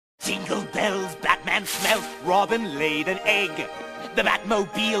Jingle bells, Batman smelt, Robin laid an egg. The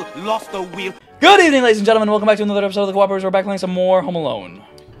Batmobile lost the wheel. Good evening, ladies and gentlemen. Welcome back to another episode of The Cooperators. We're back playing some more Home Alone.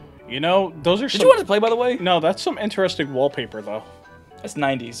 You know, those are Did you want to play, by the way? No, that's some interesting wallpaper, though. That's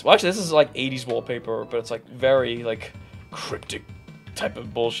 90s. Well, actually, this is like 80s wallpaper, but it's like very, like, cryptic type of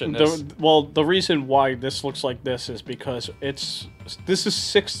bullshitness. Well, the reason why this looks like this is because this is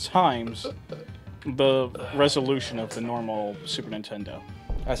 6 times the resolution of the normal Super Nintendo.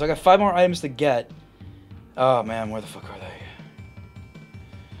 Alright, so I got 5 more items to get. Oh, man, where the fuck are they?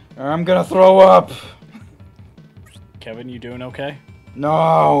 I'm gonna throw up! Kevin, you doing okay?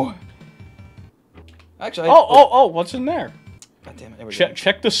 No! Actually, Oh, what's in there? God damn it, there we go.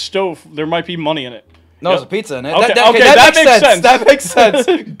 Check the stove. There might be money in it. No, there's a pizza in it. Okay, that makes sense. That makes sense.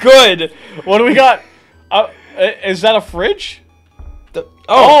 Good. What do we got? Is that a fridge?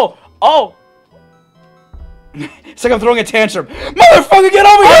 Oh! It's like I'm throwing a tantrum. Motherfucker, get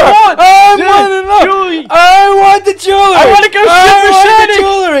over here! I want the jewelry! I want to go the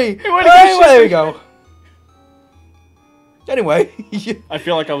jewelry! There we go. Anyway. I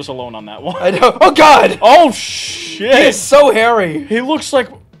feel like I was alone on that one. I know. Oh, God! Oh, shit! He is so hairy. He looks like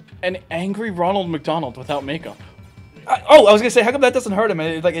an angry Ronald Mcdonald without makeup. I was gonna say, how come that doesn't hurt him?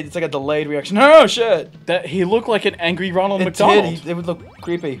 It's like a delayed reaction. Oh, shit! That he looked like an angry Ronald McDonald. It would look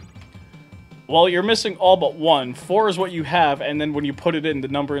creepy. Well, you're missing all but 1. 4 is what you have, and then when you put it in, the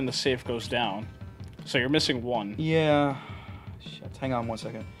number in the safe goes down. So you're missing 1. Yeah. Shit. Hang on 1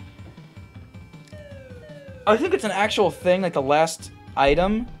 second. I think it's an actual thing. Like the last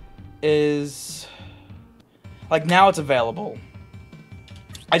item is, like now it's available.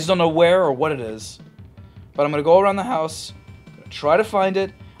 I just don't know where or what it is. But I'm gonna go around the house, gonna try to find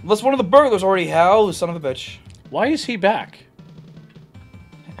it. Unless one of the burglars already howled, son of a bitch. Why is he back?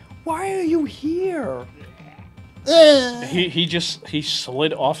 Why are you here? He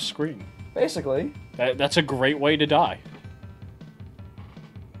slid off screen. Basically. That's a great way to die.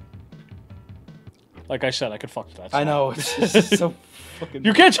 Like I said, I could fuck that song. I know, it's just so fucking...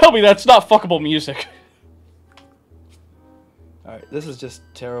 You can't tell me that's not fuckable music. Alright, this is just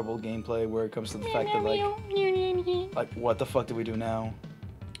terrible gameplay where it comes to the fact that, like, what the fuck do we do now?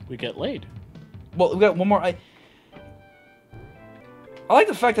 We get laid. Well, we got one more. I like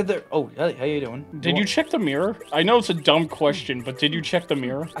the fact that they're... Oh, hey, how you doing? Did you check the mirror? I know it's a dumb question, but did you check the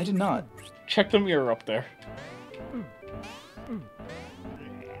mirror? I did not. Check the mirror up there.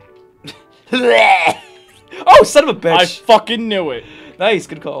 Oh, son of a bitch! I fucking knew it. Nice,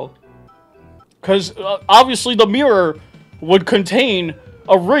 good call. Because, obviously, the mirror would contain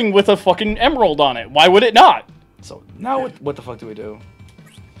a ring with a fucking emerald on it. Why would it not? So, now what the fuck do we do?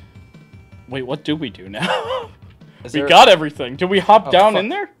 Wait, what do we do now? We got everything. Do we hop down in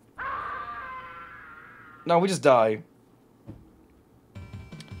there? No, we just die.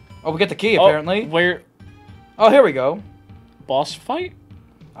 Oh, we get the key, apparently. Where? Oh, here we go. Boss fight?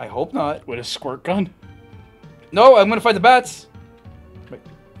 I hope not. With a squirt gun? No, I'm gonna fight the bats. Wait,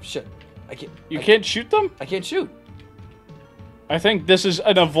 shit. I can't... You can't shoot them? I can't shoot. I think this is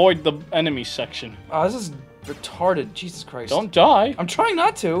an avoid the enemy section. Oh, this is retarded. Jesus Christ. Don't die. I'm trying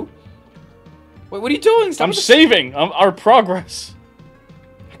not to. Wait, what are you doing? Stop I'm saving our progress.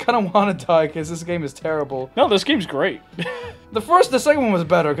 I kind of want to die because this game is terrible. No, this game's great. The second one was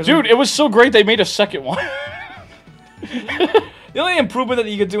better. Dude, it was so great they made a second one. The only improvement that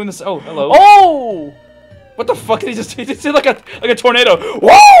you could do in this... Oh, hello. Oh! What the fuck did he just... He just did like a tornado.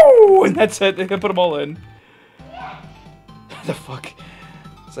 Whoa! And that's it. They put them all in. The fuck?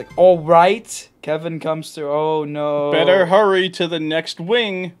 It's like, alright. Kevin comes through. Oh, no. Better hurry to the next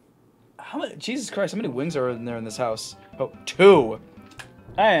wing. How many... Jesus Christ, how many wings are in there in this house? Oh, 2.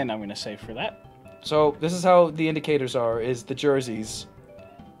 And I'm gonna save for that. So, this is how the indicators are, is the jerseys.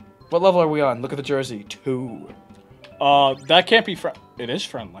 What level are we on? Look at the jersey. 2. That can't be it is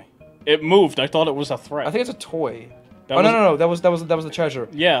friendly. It moved. I thought it was a threat. I think it's a toy. No. That was the treasure.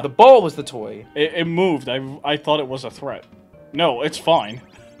 Yeah. The ball was the toy. It moved. I thought it was a threat. No, it's fine.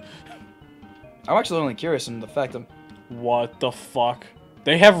 I'm actually only curious in the fact that... What the fuck?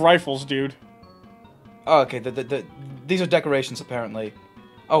 They have rifles, dude. Oh, okay. These are decorations, apparently.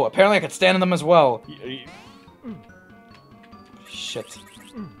 Oh, apparently I could stand in them as well. Shit.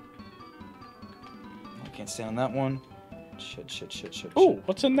 I can't stand on that one. Shit. Ooh,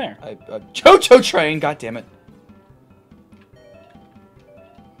 what's in there? Cho-cho train, god damn it.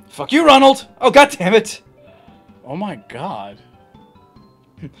 Fuck you, Ronald! Oh, god damn it! Oh my god.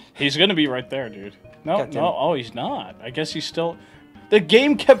 He's gonna be right there, dude. No, oh, he's not. I guess he's still... The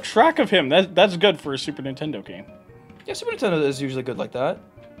game kept track of him. That's good for a Super Nintendo game. Yeah, Super Nintendo is usually good like that.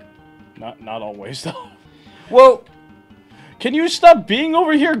 Not always, though. Well... Can you stop being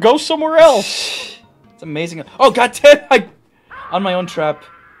over here? Go somewhere else. It's amazing. Oh, goddamn! On my own trap.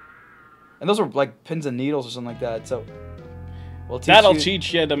 And those were like pins and needles or something like that. So that'll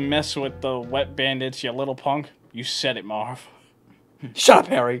teach you to mess with the wet bandits, you little punk. You said it, Marv. Shut up,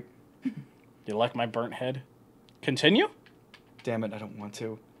 Harry. You like my burnt head? Continue? Damn it, I don't want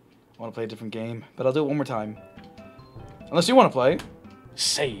to. I want to play a different game, but I'll do it one more time. Unless you want to play.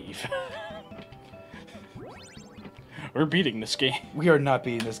 Save. We're beating this game. We are not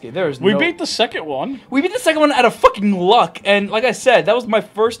beating this game. We beat the second one. We beat the second one out of fucking luck, and like I said, that was my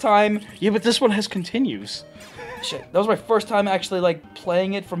first time. Yeah, but this one has continues. Shit, that was my first time actually like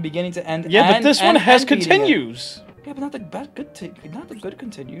playing it from beginning to end. Yeah, but this one has continues. Yeah, but not the good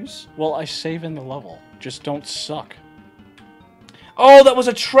continues. Well, I save in the level. Just don't suck. Oh, that was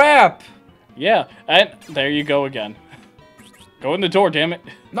a trap. Yeah, and there you go again. Go in the door, damn it.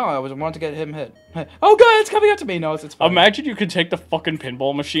 No, I wanted to get him hit. Oh god, it's coming up to me. No, it's fine. Imagine you could take the fucking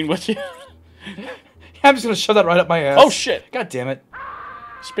pinball machine with you. I'm just gonna shove that right up my ass. Oh shit. God damn it.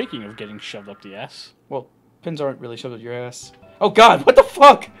 Speaking of getting shoved up the ass. Well, pins aren't really shoved up your ass. Oh god, what the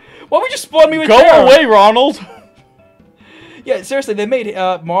fuck? Why would you spawn me with Go away, Ronald! Yeah, seriously, they made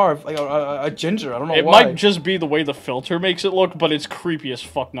Marv like a ginger. I don't know it why. It might just be the way the filter makes it look, but it's creepy as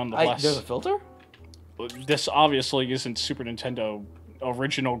fuck nonetheless. There's a filter? This obviously isn't Super Nintendo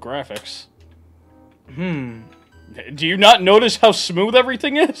original graphics. Do you not notice how smooth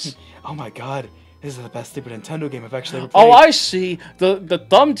everything is? Oh my god, this is the best Super Nintendo game I've actually ever played. Oh, I see. The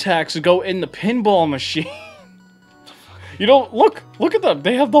thumbtacks go in the pinball machine. You don't look at them.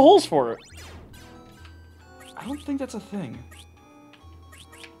 They have the holes for it. I don't think that's a thing.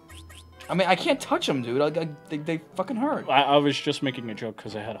 I mean, I can't touch them, dude. They fucking hurt. I was just making a joke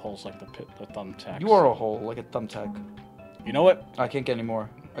because they had holes like the thumbtacks. You are a hole, like a thumbtack. You know what? I can't get any more.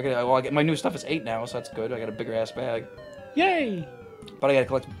 I get my new stuff is 8 now, so that's good. I got a bigger ass bag. Yay! But I gotta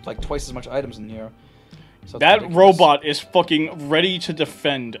collect like twice as much items in here. So that robot is fucking ready to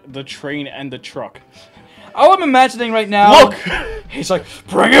defend the train and the truck. Oh, I'm imagining right now. Look! He's like,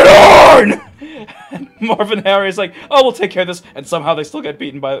 bring it on! And Marvin Harry's like, oh, we'll take care of this. And somehow they still get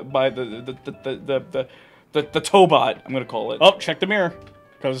beaten by the Tobot, I'm gonna call it. Oh, check the mirror.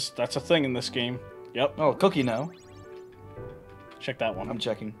 Because that's a thing in this game. Yep. Oh, Cookie now. Check that one. I'm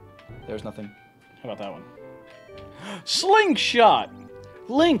checking. There's nothing. How about that one? Slingshot!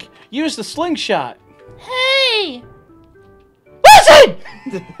 Link, use the slingshot. Hey! Listen!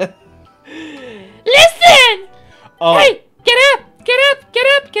 Listen! Hey, get up! Get up! Get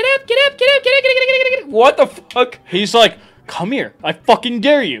up! Get up! Get up! Get up! Get up! Get up! Get up! What the fuck? He's like, come here. I fucking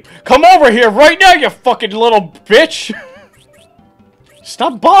dare you. Come over here right now, you fucking little bitch.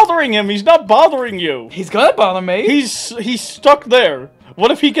 Stop bothering him. He's not bothering you. He's gonna bother me. He's stuck there. What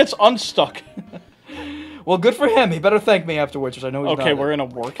if he gets unstuck? Well, good for him. He better thank me afterwards, which I know he's not. Okay, we're in a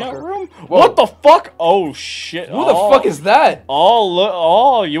workout room? Whoa. What the fuck? Oh, shit. Who the fuck is that?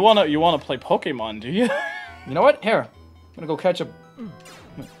 Oh, you wanna play Pokemon, do you? You know what? Here. I'm gonna go catch a...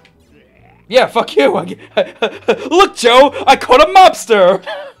 Yeah, fuck you. Look, Joe, I caught a mobster.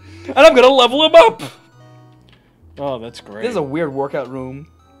 And I'm gonna level him up. Oh, that's great. This is a weird workout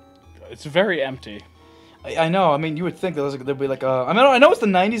room. It's very empty. I know. I mean, you would think there'd be like a... I mean, I know it's the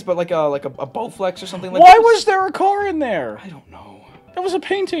 90s, but like a Bowflex or something like that. Why was there a car in there? I don't know. That was a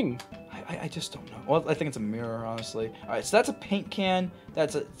painting. I just don't know. Well, I think it's a mirror, honestly. Alright, so that's a paint can.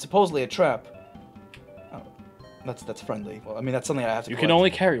 That's supposedly a trap. Oh, that's friendly. Well, I mean, that's something I have to collect. You can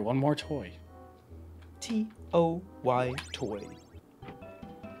only carry one more toy. T-O-Y, toy.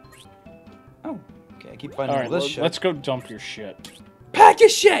 Oh, okay, I keep finding all this shit. Let's go dump your shit. Pack your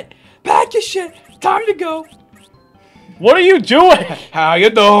shit! Pack your shit! Time to go! What are you doing? How you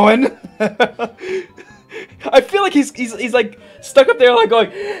doing? I feel like he's like stuck up there like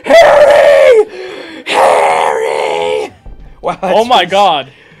going, Harry! Harry! Wow, oh my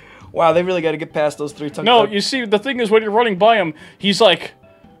god. Wow, they really got to get past those 3 tongues. No, you see, the thing is when you're running by him, he's like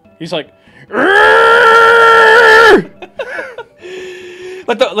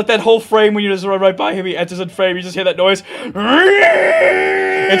like that whole frame when you just run right by him, he enters in frame, you just hear that noise.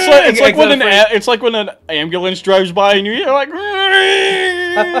 It's like when an ambulance drives by and you hear like.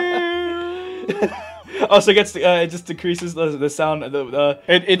 Also, it just decreases the sound.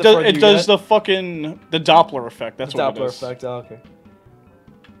 It does the fucking Doppler effect. That's what it is. Doppler effect. Oh, okay.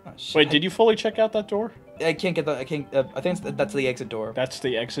 Oh, wait, did you fully check out that door? I can't get that. I can't. I think that's the exit door. That's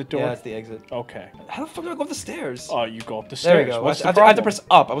the exit door. Yeah, that's the exit. Okay. How the fuck do I go up the stairs? Oh, you go up the stairs. There we go. What's I have to press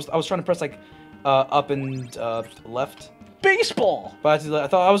up. I was trying to press like up and left. Baseball. But I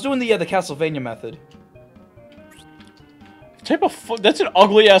thought I was doing the Castlevania method. That's an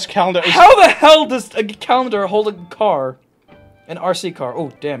ugly ass calendar. How the hell does a calendar hold a car? An RC car.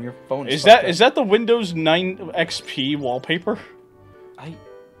 Oh, damn, your phone is Is that the Windows 9 XP wallpaper? I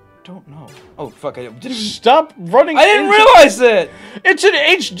don't know. Oh, fuck, I didn't... Stop running I didn't realize it! It's in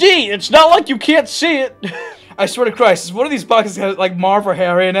HD! It's not like you can't see it! I swear to Christ, if one of these boxes has, like, Marv or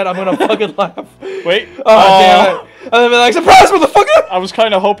Harry in it, I'm gonna fucking laugh. Wait. Oh, damn it. I'm gonna be like, surprise, motherfucker! I was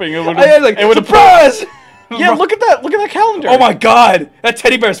kind of hoping it would Like, have... surprise! Yeah, look at that! Look at that calendar! Oh my god! That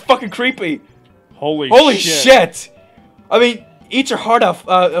teddy bear is fucking creepy! Holy shit! I mean, eat your heart out,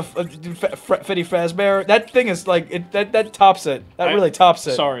 Freddy Fazbear. That thing is like, that tops it. That really tops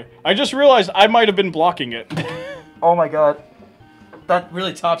it. Sorry. I just realized I might have been blocking it. Oh my god. That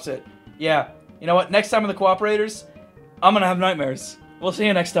really tops it. Yeah. You know what? Next time on the Cooperators, I'm gonna have nightmares. We'll see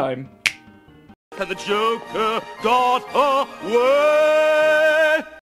you next time. The Joker got away.